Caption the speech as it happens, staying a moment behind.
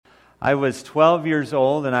I was 12 years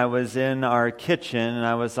old, and I was in our kitchen, and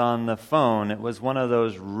I was on the phone. It was one of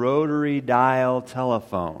those rotary dial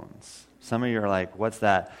telephones. Some of you are like, what's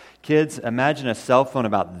that? Kids, imagine a cell phone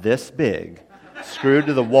about this big, screwed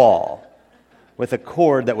to the wall, with a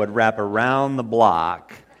cord that would wrap around the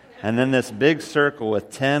block, and then this big circle with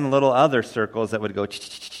 10 little other circles that would go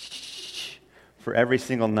for every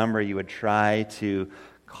single number you would try to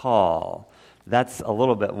call. That's a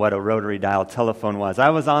little bit what a rotary dial telephone was.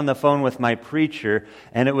 I was on the phone with my preacher,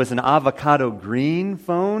 and it was an avocado green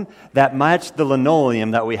phone that matched the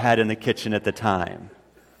linoleum that we had in the kitchen at the time.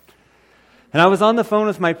 And I was on the phone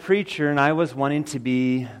with my preacher, and I was wanting to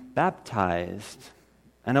be baptized.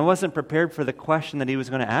 And I wasn't prepared for the question that he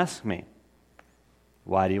was going to ask me.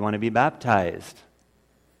 Why do you want to be baptized?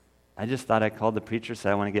 I just thought I called the preacher,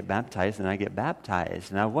 said I want to get baptized, and I get baptized.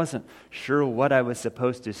 And I wasn't sure what I was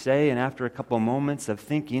supposed to say, and after a couple moments of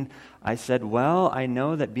thinking, I said, well, I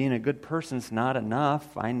know that being a good person's not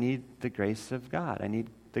enough. I need the grace of God. I need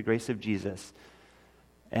the grace of Jesus.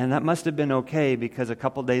 And that must have been okay, because a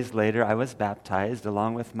couple days later, I was baptized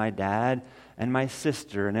along with my dad and my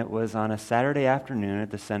sister, and it was on a Saturday afternoon at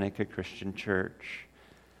the Seneca Christian Church.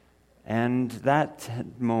 And that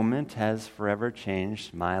moment has forever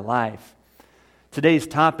changed my life. Today's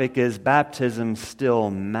topic is Baptism Still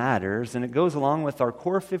Matters, and it goes along with our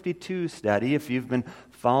Core 52 study. If you've been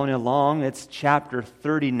following along, it's chapter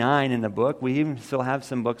 39 in the book. We even still have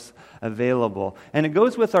some books available. And it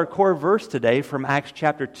goes with our core verse today from Acts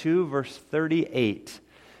chapter 2, verse 38.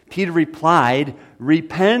 Peter replied,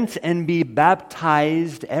 "Repent and be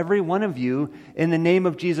baptized, every one of you, in the name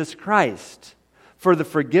of Jesus Christ, for the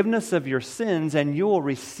forgiveness of your sins, and you will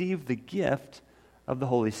receive the gift of the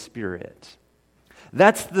Holy Spirit."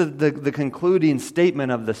 That's the concluding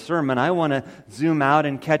statement of the sermon. I want to zoom out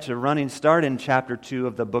and catch a running start in chapter 2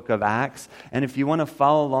 of the book of Acts. And if you want to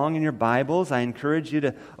follow along in your Bibles, I encourage you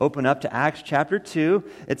to open up to Acts chapter 2.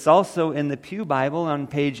 It's also in the Pew Bible on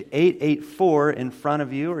page 884 in front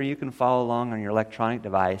of you, or you can follow along on your electronic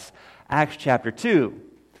device. Acts chapter 2.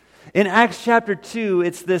 In Acts chapter 2,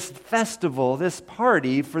 it's this festival, this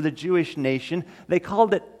party for the Jewish nation. They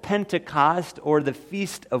called it Pentecost, or the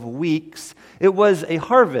Feast of Weeks. It was a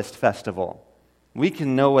harvest festival. We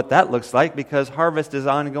can know what that looks like because harvest is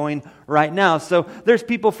ongoing right now. So there's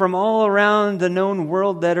people from all around the known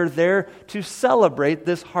world that are there to celebrate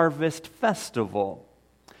this harvest festival.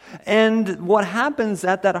 And what happens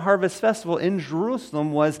at that harvest festival in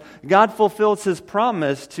Jerusalem was God fulfills His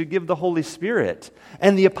promise to give the Holy Spirit.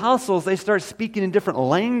 And the apostles, they start speaking in different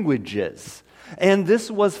languages. And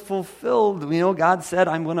this was fulfilled. God said,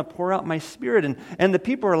 I'm going to pour out my Spirit. And the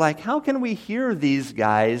people are like, how can we hear these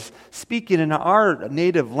guys speaking in our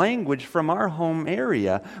native language from our home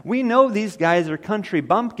area? We know these guys are country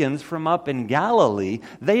bumpkins from up in Galilee.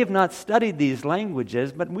 They have not studied these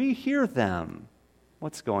languages, but we hear them.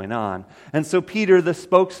 What's going on? And so Peter, the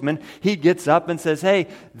spokesman, he gets up and says, hey,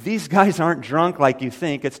 these guys aren't drunk like you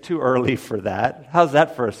think. It's too early for that. How's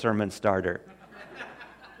that for a sermon starter?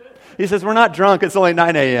 He says, we're not drunk. It's only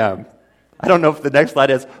 9 a.m. I don't know if the next slide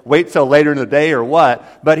is wait till later in the day or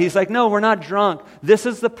what. But he's like, no, we're not drunk. This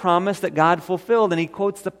is the promise that God fulfilled. And he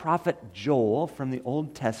quotes the prophet Joel from the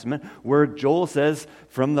Old Testament, where Joel says,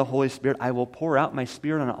 from the Holy Spirit, I will pour out my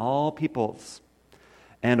Spirit on all peoples.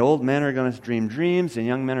 And old men are going to dream dreams, and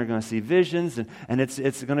young men are going to see visions, and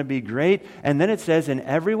it's going to be great. And then it says, and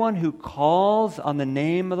everyone who calls on the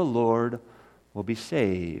name of the Lord will be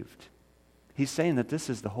saved. He's saying that this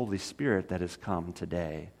is the Holy Spirit that has come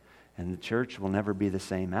today, and the church will never be the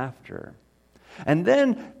same after. And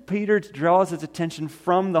then Peter draws his attention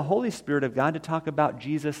from the Holy Spirit of God to talk about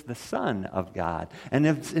Jesus, the Son of God. And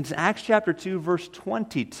it's Acts chapter 2, verse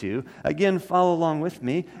 22. Again, follow along with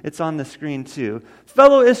me. It's on the screen too.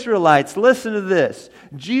 Fellow Israelites, listen to this.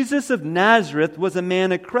 Jesus of Nazareth was a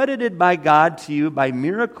man accredited by God to you by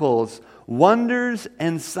miracles, wonders,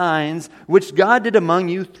 and signs, which God did among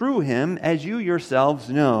you through him, as you yourselves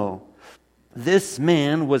know. This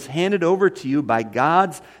man was handed over to you by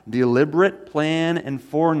God's deliberate plan and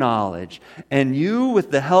foreknowledge, and you,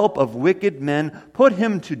 with the help of wicked men, put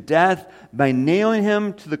him to death by nailing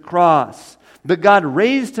him to the cross. But God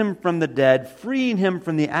raised him from the dead, freeing him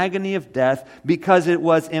from the agony of death, because it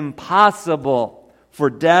was impossible for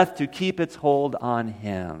death to keep its hold on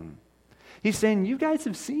him. He's saying, you guys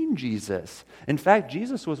have seen Jesus. In fact,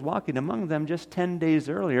 Jesus was walking among them just 10 days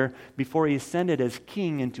earlier before he ascended as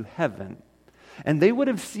king into heaven. And they would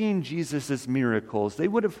have seen Jesus' miracles. They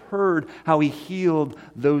would have heard how he healed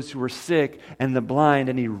those who were sick and the blind,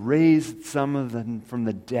 and he raised some of them from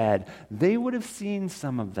the dead. They would have seen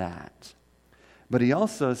some of that. But he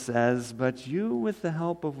also says, but you, with the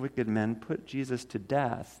help of wicked men, put Jesus to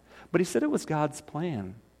death. But he said it was God's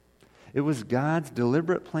plan. It was God's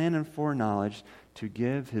deliberate plan and foreknowledge to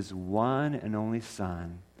give his one and only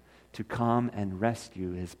Son to come and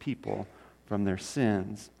rescue his people from their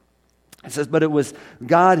sins. It says, but it was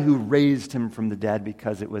God who raised him from the dead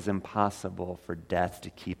because it was impossible for death to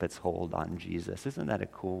keep its hold on Jesus. Isn't that a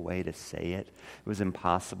cool way to say it? It was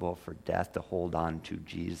impossible for death to hold on to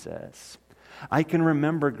Jesus. I can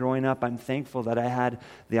remember growing up, I'm thankful that I had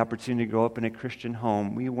the opportunity to grow up in a Christian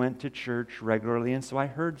home. We went to church regularly, and so I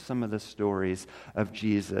heard some of the stories of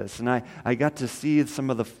Jesus. And I got to see some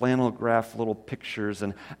of the flannel graph little pictures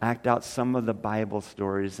and act out some of the Bible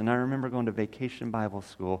stories. And I remember going to vacation Bible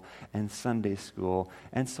school and Sunday school,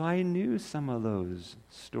 and so I knew some of those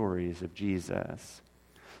stories of Jesus.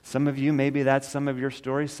 Some of you, maybe that's some of your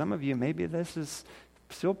stories. Some of you, maybe this is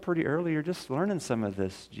still pretty early, you're just learning some of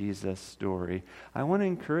this Jesus story. I want to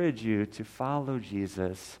encourage you to follow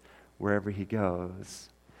Jesus wherever he goes.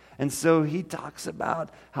 And so he talks about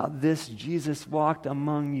how this Jesus walked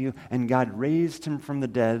among you and God raised him from the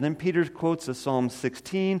dead. And then Peter quotes a Psalm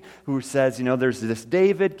 16 who says, there's this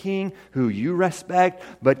David king who you respect,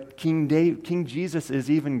 but King Jesus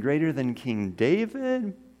is even greater than King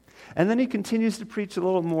David. And then he continues to preach a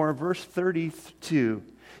little more, verse 32.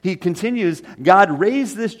 He continues, God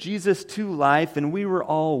raised this Jesus to life, and we were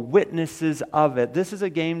all witnesses of it. This is a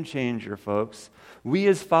game changer, folks. We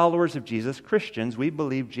as followers of Jesus, Christians, we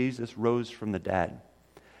believe Jesus rose from the dead.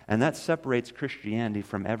 And that separates Christianity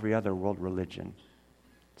from every other world religion.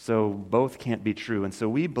 So both can't be true. And so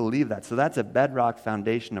we believe that. So that's a bedrock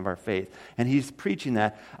foundation of our faith. And he's preaching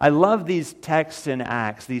that. I love these texts in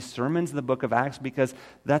Acts, these sermons in the book of Acts, because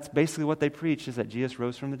that's basically what they preach, is that Jesus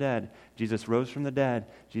rose from the dead. Jesus rose from the dead.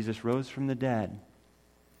 Jesus rose from the dead.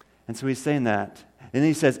 And so he's saying that. And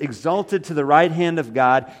he says, exalted to the right hand of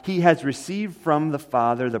God, he has received from the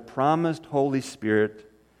Father the promised Holy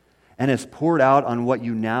Spirit and has poured out on what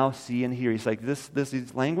you now see and hear. He's like,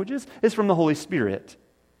 these languages is from the Holy Spirit.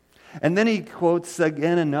 And then he quotes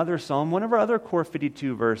again another psalm, one of our other Core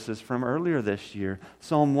 52 verses from earlier this year,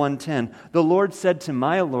 Psalm 110. The Lord said to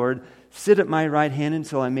my Lord, sit at my right hand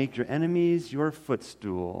until I make your enemies your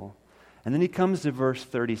footstool. And then he comes to verse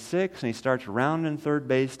 36 and he starts rounding third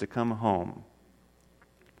base to come home.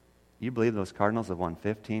 You believe those Cardinals have won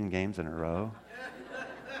 15 games in a row?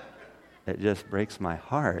 It just breaks my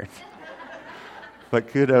heart. But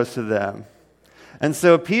kudos to them. And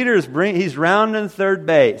so he's rounding third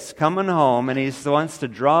base, coming home, and he wants to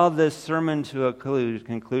draw this sermon to a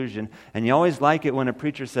conclusion. And you always like it when a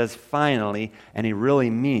preacher says finally, and he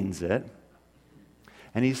really means it.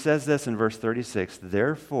 And he says this in verse 36,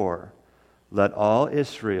 therefore, let all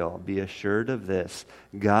Israel be assured of this,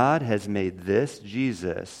 God has made this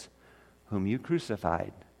Jesus, whom you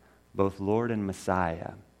crucified, both Lord and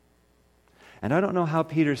Messiah. And I don't know how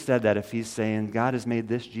Peter said that, if he's saying, God has made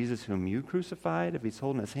this Jesus whom you crucified, if he's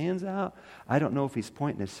holding his hands out. I don't know if he's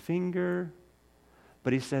pointing his finger.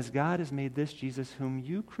 But he says, God has made this Jesus whom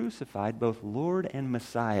you crucified, both Lord and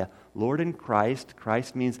Messiah. Lord and Christ.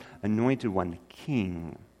 Christ means anointed one,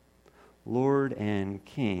 king. Lord and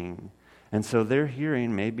king. And so they're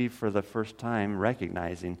hearing, maybe for the first time,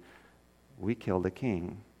 recognizing, we killed a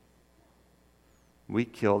king. We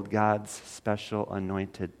killed God's special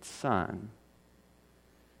anointed son.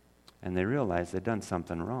 And they realize they've done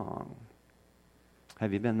something wrong.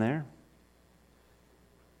 Have you been there?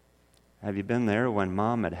 Have you been there when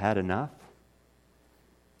mom had had enough?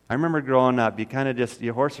 I remember growing up,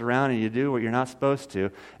 you horse around and you do what you're not supposed to,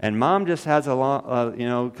 and mom just has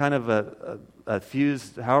a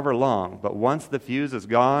fuse, however long, but once the fuse is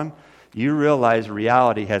gone, you realize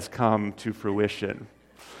reality has come to fruition.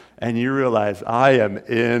 And you realize, I am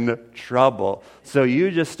in trouble. So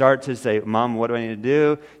you just start to say, Mom, what do I need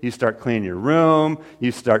to do? You start cleaning your room.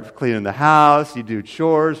 You start cleaning the house. You do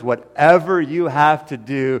chores. Whatever you have to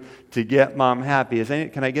do to get Mom happy.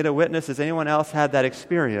 Can I get a witness? Has anyone else had that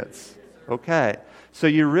experience? Okay. So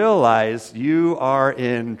you realize you are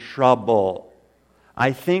in trouble.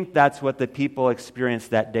 I think that's what the people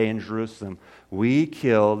experienced that day in Jerusalem. We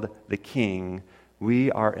killed the king.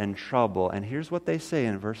 We are in trouble. And here's what they say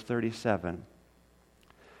in verse 37.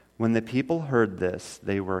 When the people heard this,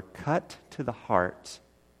 they were cut to the heart.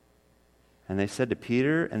 And they said to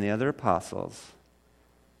Peter and the other apostles,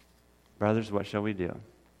 brothers, what shall we do?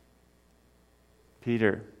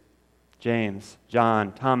 Peter, James,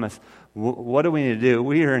 John, Thomas, what do we need to do?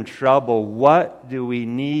 We are in trouble. What do we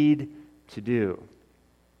need to do?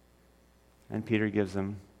 And Peter gives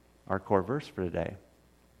them our core verse for today,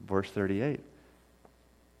 verse 38.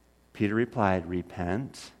 Peter replied,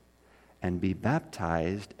 repent and be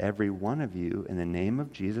baptized, every one of you, in the name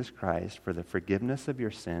of Jesus Christ for the forgiveness of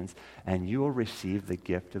your sins, and you will receive the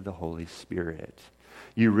gift of the Holy Spirit.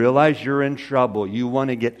 You realize you're in trouble. You want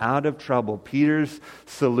to get out of trouble. Peter's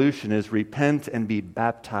solution is repent and be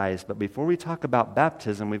baptized. But before we talk about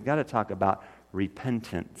baptism, we've got to talk about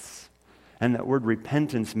repentance. And that word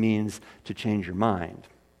repentance means to change your mind.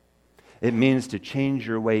 It means to change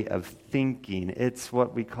your way of thinking. It's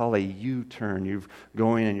what we call a U-turn. You're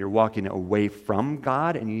going and you're walking away from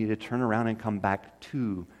God, and you need to turn around and come back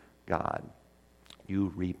to God.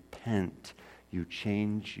 You repent. You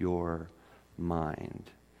change your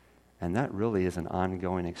mind. And that really is an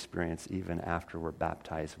ongoing experience even after we're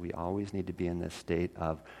baptized. We always need to be in this state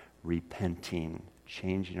of repenting,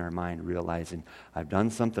 changing our mind, realizing I've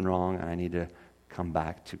done something wrong and I need to come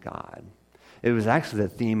back to God. It was actually the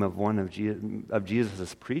theme of one of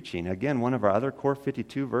Jesus' preaching. Again, one of our other core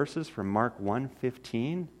 52 verses from Mark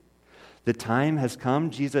 1:15. The time has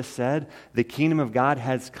come, Jesus said, the kingdom of God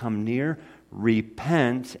has come near.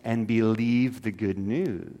 Repent and believe the good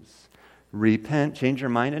news. Repent, change your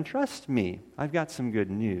mind, and trust me. I've got some good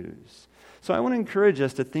news. So I want to encourage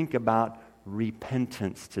us to think about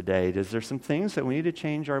repentance today. Is there some things that we need to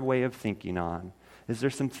change our way of thinking on? Is there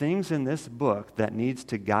some things in this book that needs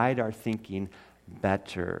to guide our thinking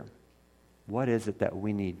better? What is it that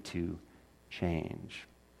we need to change?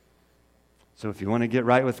 So if you want to get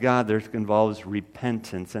right with God, there involves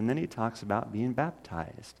repentance. And then he talks about being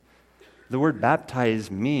baptized. The word baptize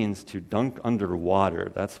means to dunk under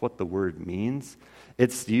water. That's what the word means.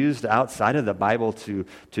 It's used outside of the Bible to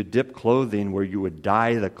dip clothing where you would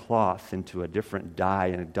dye the cloth into a different dye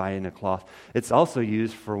and dye in a cloth. It's also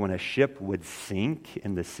used for when a ship would sink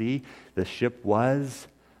in the sea. The ship was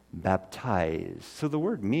baptized. So the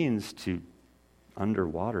word means to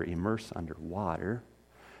underwater, immerse underwater.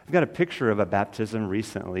 I've got a picture of a baptism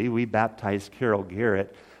recently. We baptized Carol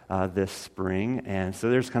Garrett this spring, and so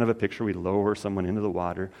there's kind of a picture. We lower someone into the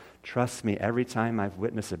water. Trust me, every time I've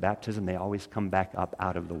witnessed a baptism, they always come back up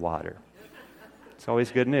out of the water. It's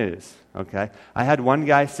always good news, okay? I had one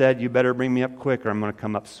guy said, you better bring me up quick or I'm going to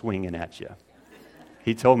come up swinging at you.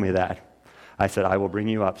 He told me that. I said, I will bring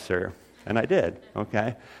you up, sir. And I did,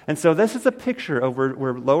 okay? And so this is a picture of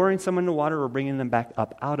we're lowering someone in the water, we're bringing them back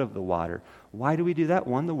up out of the water. Why do we do that?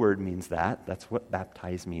 One, the word means that. That's what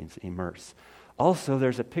baptize means, immerse. Also,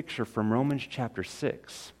 there's a picture from Romans chapter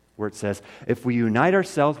 6 where it says, if we unite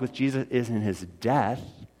ourselves with Jesus in his death,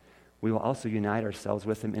 we will also unite ourselves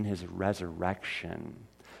with him in his resurrection.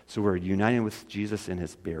 So we're united with Jesus in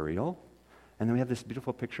his burial. And then we have this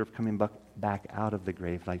beautiful picture of coming back out of the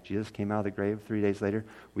grave. Like Jesus came out of the grave 3 days later,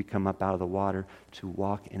 we come up out of the water to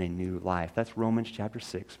walk in a new life. That's Romans chapter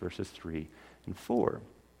 6, verses 3 and 4.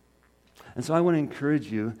 And so I want to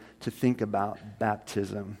encourage you to think about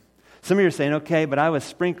baptism. Some of you are saying, okay, but I was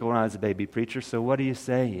sprinkled when I was a baby preacher, so what are you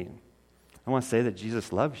saying? I want to say that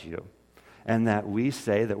Jesus loves you, and that we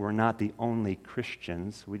say that we're not the only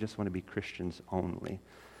Christians. We just want to be Christians only.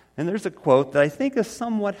 And there's a quote that I think is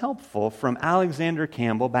somewhat helpful from Alexander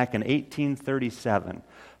Campbell back in 1837,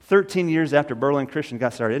 13 years after Berlin Christian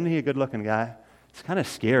got started. Isn't he a good-looking guy? It's kind of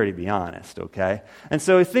scary, to be honest, okay? And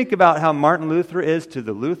so we think about how Martin Luther is to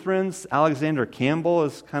the Lutherans. Alexander Campbell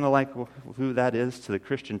is kind of like who that is to the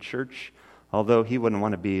Christian church, although he wouldn't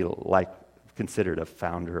want to be considered a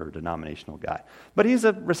founder or denominational guy. But he's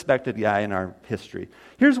a respected guy in our history.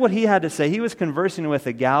 Here's what he had to say. He was conversing with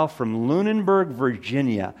a gal from Lunenburg,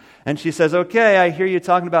 Virginia. And she says, okay, I hear you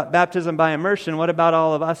talking about baptism by immersion. What about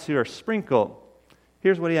all of us who are sprinkled?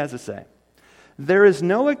 Here's what he has to say. There is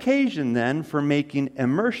no occasion, then, for making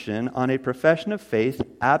immersion on a profession of faith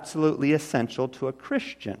absolutely essential to a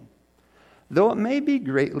Christian, though it may be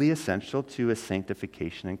greatly essential to his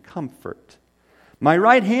sanctification and comfort. My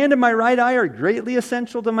right hand and my right eye are greatly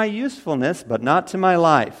essential to my usefulness, but not to my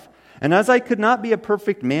life. And as I could not be a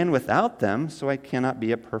perfect man without them, so I cannot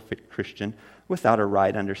be a perfect Christian without a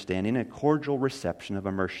right understanding and cordial reception of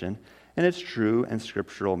immersion and its true and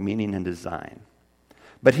scriptural meaning and design.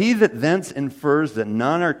 But he that thence infers that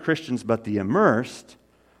none are Christians but the immersed,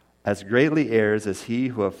 as greatly errs as he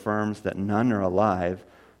who affirms that none are alive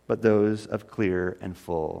but those of clear and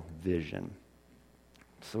full vision.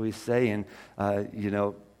 So he's saying,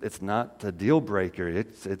 it's not a deal breaker.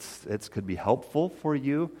 It could be helpful for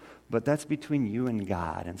you, but that's between you and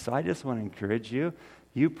God. And so I just want to encourage you.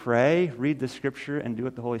 You pray, read the scripture, and do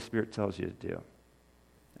what the Holy Spirit tells you to do.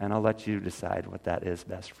 And I'll let you decide what that is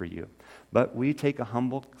best for you. But we take a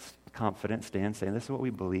humble, confident stand saying, this is what we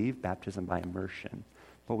believe, baptism by immersion.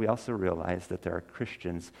 But we also realize that there are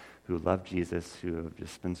Christians who love Jesus who have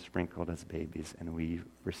just been sprinkled as babies, and we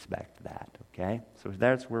respect that, okay? So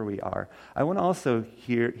that's where we are. I want to also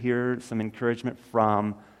hear some encouragement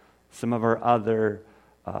from some of our other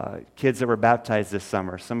kids that were baptized this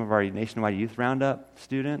summer, some of our Nationwide Youth Roundup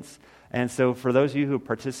students. And so for those of you who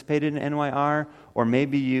participated in NYR, or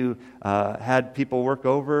maybe you had people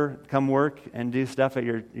come work and do stuff at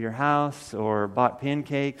your house, or bought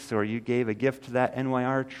pancakes, or you gave a gift to that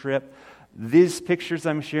NYR trip, these pictures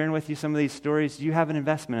I'm sharing with you, some of these stories, you have an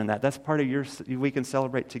investment in that. That's part of we can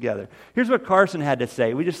celebrate together. Here's what Carson had to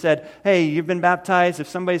say. We just said, hey, you've been baptized. If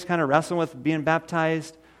somebody's kind of wrestling with being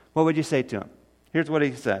baptized, what would you say to him? Here's what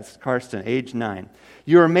he says, Karsten, age 9.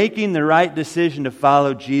 You are making the right decision to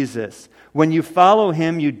follow Jesus. When you follow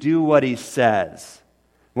him, you do what he says.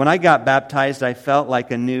 When I got baptized, I felt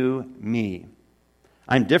like a new me.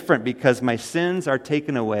 I'm different because my sins are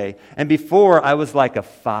taken away. And before, I was like a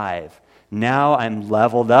 5. Now I'm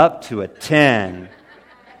leveled up to a 10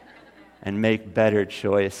 and make better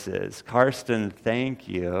choices. Karsten, thank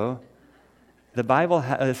you. The Bible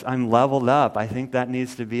has, I'm leveled up. I think that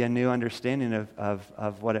needs to be a new understanding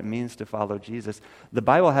of what it means to follow Jesus. The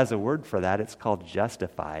Bible has a word for that. It's called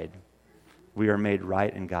justified. We are made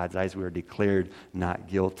right in God's eyes. We are declared not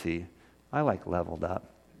guilty. I like leveled up.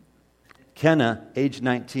 Kenna, age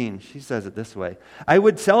 19, she says it this way. I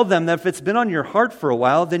would tell them that if it's been on your heart for a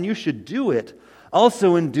while, then you should do it.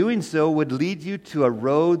 Also, in doing so would lead you to a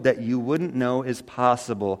road that you wouldn't know is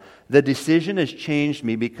possible. The decision has changed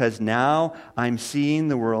me because now I'm seeing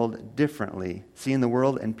the world differently, seeing the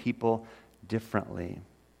world and people differently.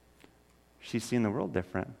 She's seeing the world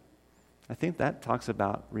different. I think that talks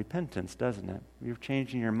about repentance, doesn't it? You're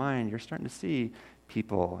changing your mind. You're starting to see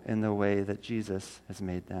people in the way that Jesus has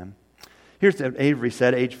made them. Here's what Avery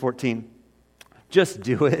said, age 14. Just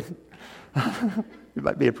do it. You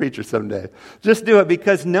might be a preacher someday. Just do it,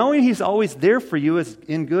 because knowing he's always there for you is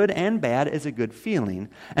in good and bad is a good feeling.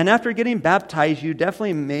 And after getting baptized, you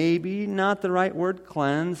definitely, maybe not the right word,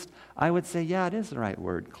 cleansed. I would say, yeah, it is the right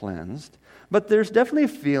word, cleansed. But there's definitely a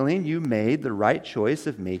feeling you made the right choice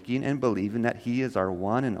of making and believing that he is our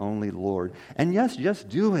one and only Lord. And yes, just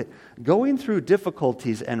do it. Going through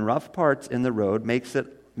difficulties and rough parts in the road makes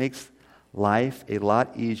life a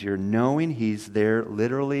lot easier, knowing he's there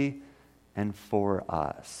literally and for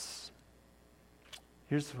us.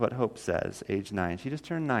 Here's what Hope says, age 9. She just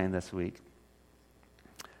turned 9 this week.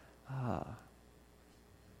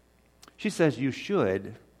 She says you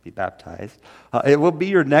should be baptized. It will be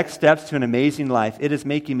your next steps to an amazing life. It is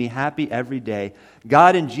making me happy every day.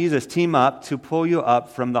 God and Jesus team up to pull you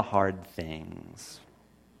up from the hard things.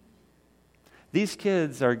 These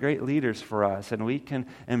kids are great leaders for us, and we can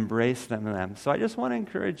embrace them. So I just want to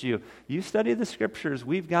encourage you. You study the Scriptures.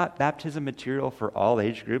 We've got baptism material for all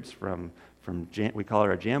age groups. We call it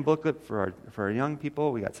our jam booklet for our young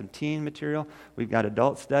people. We got some teen material. We've got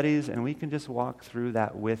adult studies, and we can just walk through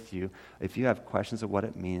that with you if you have questions of what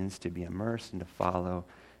it means to be immersed and to follow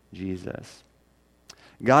Jesus.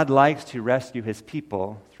 God likes to rescue his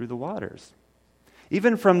people through the waters.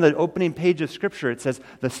 Even from the opening page of Scripture, it says,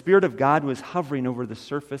 the Spirit of God was hovering over the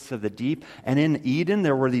surface of the deep. And in Eden,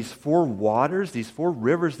 there were these 4 waters, these 4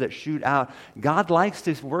 rivers that shoot out. God likes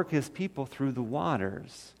to work his people through the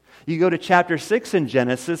waters. You go to chapter 6 in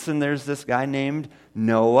Genesis, and there's this guy named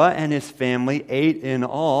Noah and his family, 8 in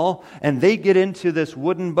all. And they get into this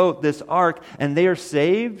wooden boat, this ark, and they are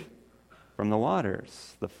saved from the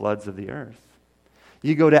waters, the floods of the earth.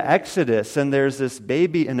 You go to Exodus, and there's this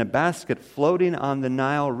baby in a basket floating on the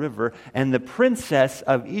Nile River, and the princess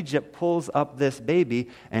of Egypt pulls up this baby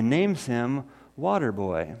and names him Water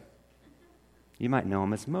Boy. You might know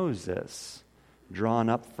him as Moses, drawn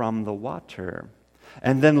up from the water.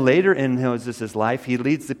 And then later in Moses' life, he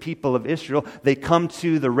leads the people of Israel. They come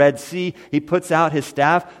to the Red Sea. He puts out his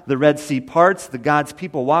staff. The Red Sea parts. The God's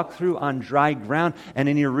people walk through on dry ground. And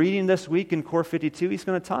in your reading this week in Core 52, he's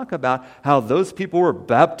going to talk about how those people were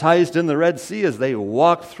baptized in the Red Sea as they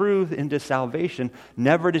walked through into salvation,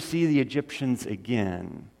 never to see the Egyptians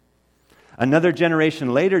again. Another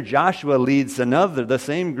generation later, Joshua leads the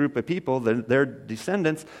same group of people, their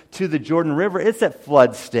descendants, to the Jordan River. It's at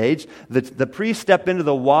flood stage. The priests step into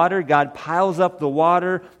the water. God piles up the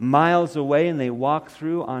water miles away, and they walk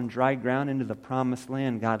through on dry ground into the promised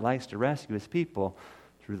land. God likes to rescue his people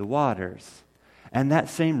through the waters. And that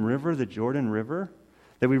same river, the Jordan River,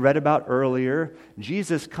 that we read about earlier,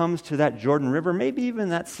 Jesus comes to that Jordan River, maybe even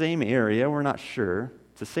that same area, we're not sure.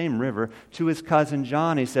 The same river, to his cousin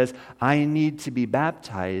John. He says, I need to be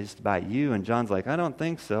baptized by you. And John's like, I don't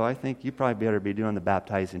think so. I think you probably better be doing the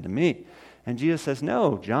baptizing to me. And Jesus says,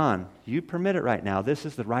 no, John, you permit it right now. This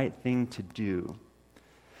is the right thing to do.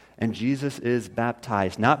 And Jesus is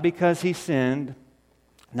baptized, not because he sinned,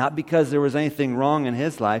 not because there was anything wrong in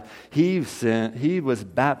his life. He was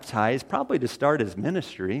baptized probably to start his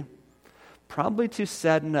ministry, probably to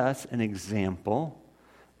set us an example,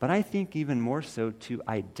 but I think even more so to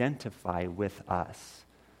identify with us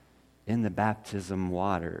in the baptism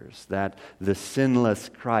waters, that the sinless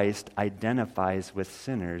Christ identifies with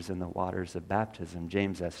sinners in the waters of baptism.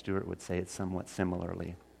 James S. Stewart would say it somewhat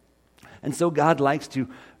similarly. And so God likes to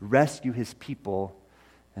rescue his people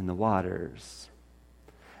in the waters.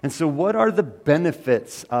 And so what are the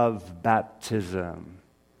benefits of baptism?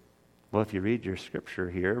 Well, if you read your scripture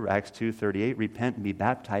here, Acts 2:38, repent and be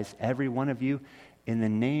baptized, every one of you, in the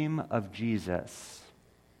name of Jesus.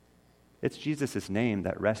 It's Jesus' name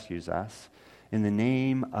that rescues us. In the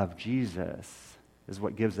name of Jesus is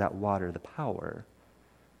what gives that water the power.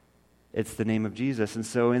 It's the name of Jesus. And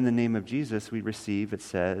so in the name of Jesus, we receive, it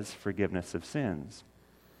says, forgiveness of sins.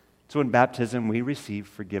 So in baptism, we receive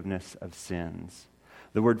forgiveness of sins.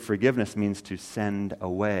 The word forgiveness means to send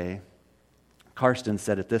away. Karsten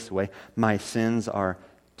said it this way, my sins are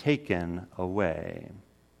taken away.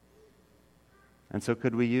 And so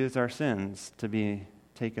could we use our sins to be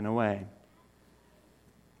taken away?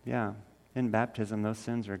 Yeah, in baptism, those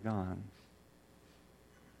sins are gone.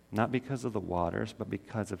 Not because of the waters, but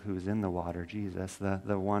because of who's in the water, Jesus,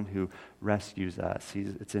 the one who rescues us.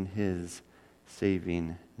 It's in his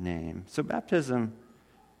saving name. So baptism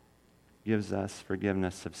gives us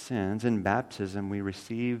forgiveness of sins. In baptism, we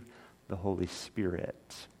receive the Holy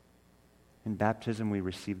Spirit. In baptism, we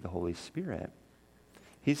receive the Holy Spirit.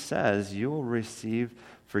 He says you will receive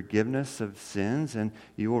forgiveness of sins and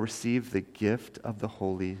you will receive the gift of the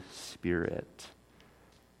Holy Spirit.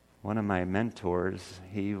 One of my mentors,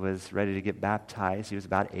 he was ready to get baptized. He was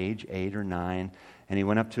about age 8 or 9. And he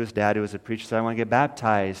went up to his dad, who was a preacher, said, I want to get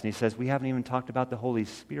baptized. And he says, we haven't even talked about the Holy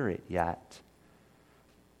Spirit yet.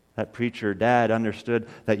 That preacher dad understood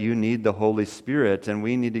that you need the Holy Spirit, and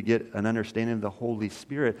we need to get an understanding of the Holy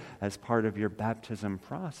Spirit as part of your baptism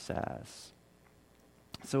process.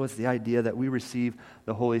 So it's the idea that we receive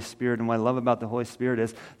the Holy Spirit. And what I love about the Holy Spirit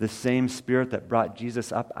is the same Spirit that brought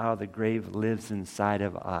Jesus up out of the grave lives inside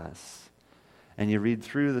of us. And you read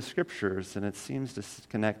through the Scriptures, and it seems to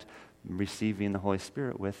connect receiving the Holy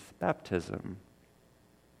Spirit with baptism.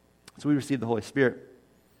 So we receive the Holy Spirit.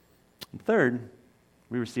 And third,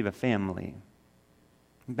 we receive a family.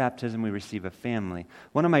 In baptism, we receive a family.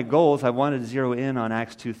 One of my goals, I wanted to zero in on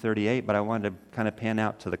Acts 2:38, but I wanted to kind of pan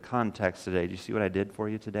out to the context today. Do you see what I did for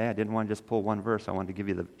you today? I didn't want to just pull one verse. I wanted to give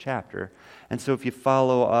you the chapter. And so if you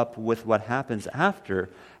follow up with what happens after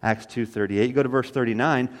Acts 2:38, you go to verse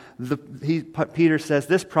 39, Peter says,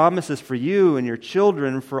 this promise is for you and your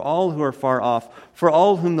children, for all who are far off, for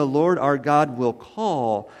all whom the Lord our God will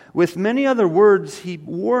call. With many other words, he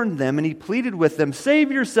warned them and he pleaded with them,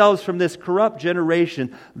 save yourselves from this corrupt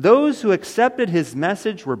generation. Those who accepted his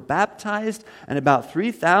message were baptized, and about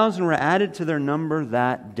 3,000 were added to their number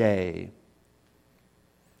that day.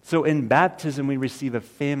 So in baptism, we receive a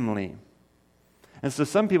family. And so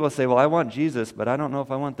some people say, well, I want Jesus, but I don't know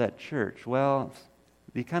if I want that church. Well,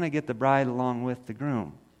 you kind of get the bride along with the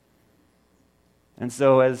groom. And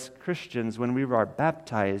so as Christians, when we are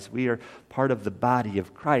baptized, we are part of the body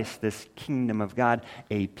of Christ, this kingdom of God,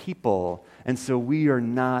 a people. And so we are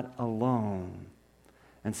not alone.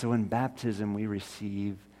 And so in baptism, we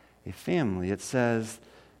receive a family. It says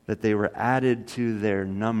that they were added to their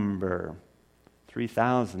number.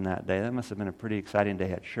 3,000 that day. That must have been a pretty exciting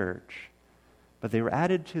day at church. But they were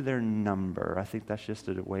added to their number. I think that's just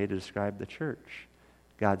a way to describe the church,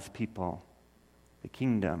 God's people, the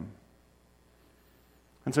kingdom.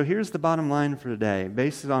 And so here's the bottom line for today.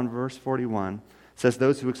 Based on verse 41, it says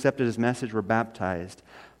those who accepted his message were baptized.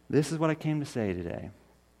 This is what I came to say today.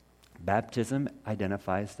 Baptism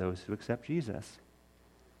identifies those who accept Jesus.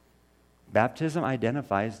 Baptism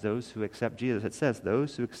identifies those who accept Jesus. It says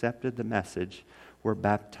those who accepted the message were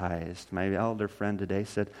baptized. My elder friend today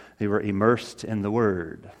said they were immersed in the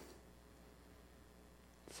Word.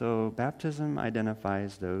 So baptism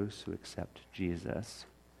identifies those who accept Jesus.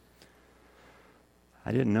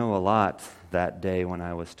 I didn't know a lot that day when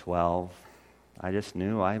I was 12. I just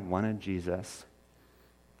knew I wanted Jesus.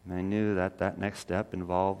 And I knew that that next step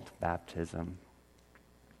involved baptism.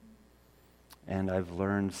 And I've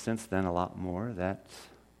learned since then a lot more that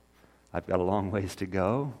I've got a long ways to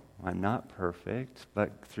go. I'm not perfect,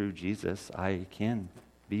 but through Jesus I can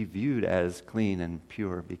be viewed as clean and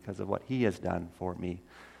pure because of what he has done for me.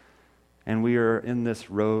 And we are in this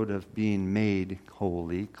road of being made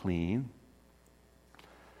holy, clean.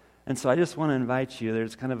 And so I just want to invite you,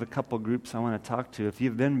 there's kind of a couple groups I want to talk to. If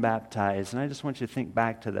you've been baptized, and I just want you to think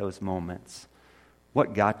back to those moments.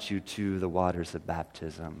 What got you to the waters of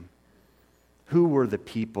baptism? Who were the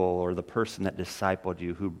people or the person that discipled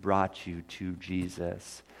you, who brought you to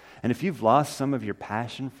Jesus? And if you've lost some of your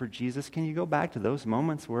passion for Jesus, can you go back to those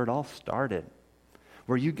moments where it all started?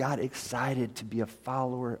 Where you got excited to be a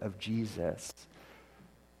follower of Jesus?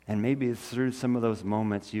 And maybe through some of those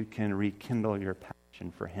moments you can rekindle your passion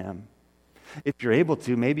for him. If you're able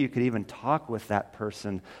to, maybe you could even talk with that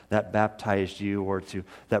person that baptized you or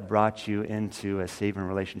that brought you into a saving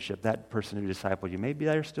relationship, that person who discipled you. Maybe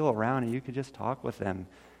they're still around and you could just talk with them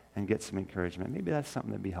and get some encouragement. Maybe that's something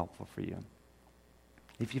that'd be helpful for you.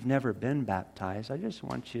 If you've never been baptized, I just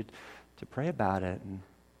want you to pray about it and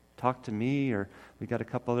talk to me, or we got a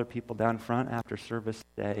couple other people down front after service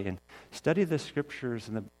today, and study the scriptures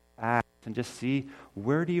and the Acts and just see,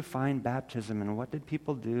 where do you find baptism and what did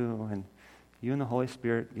people do? And you and the Holy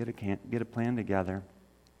Spirit get a plan together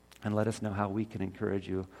and let us know how we can encourage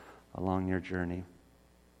you along your journey.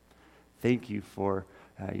 Thank you for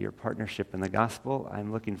your partnership in the gospel.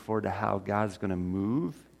 I'm looking forward to how God's going to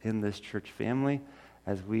move in this church family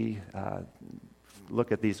as we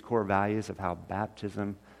look at these core values of how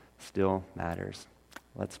baptism still matters.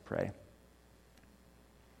 Let's pray.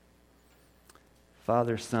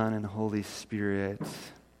 Father, Son, and Holy Spirit,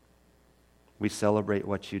 we celebrate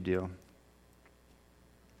what you do.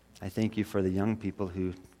 I thank you for the young people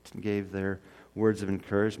who gave their words of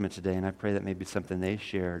encouragement today, and I pray that maybe something they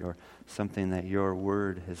shared or something that your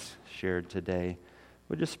word has shared today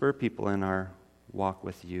would just spur people in our walk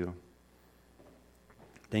with you.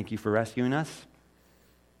 Thank you for rescuing us.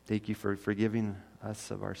 Thank you for forgiving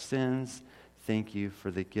us of our sins. Thank you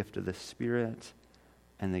for the gift of the Spirit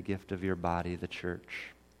and the gift of your body, the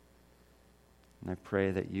church. And I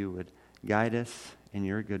pray that you would guide us in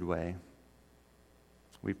your good way.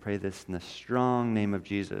 We pray this in the strong name of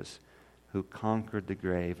Jesus, who conquered the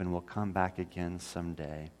grave and will come back again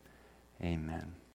someday. Amen.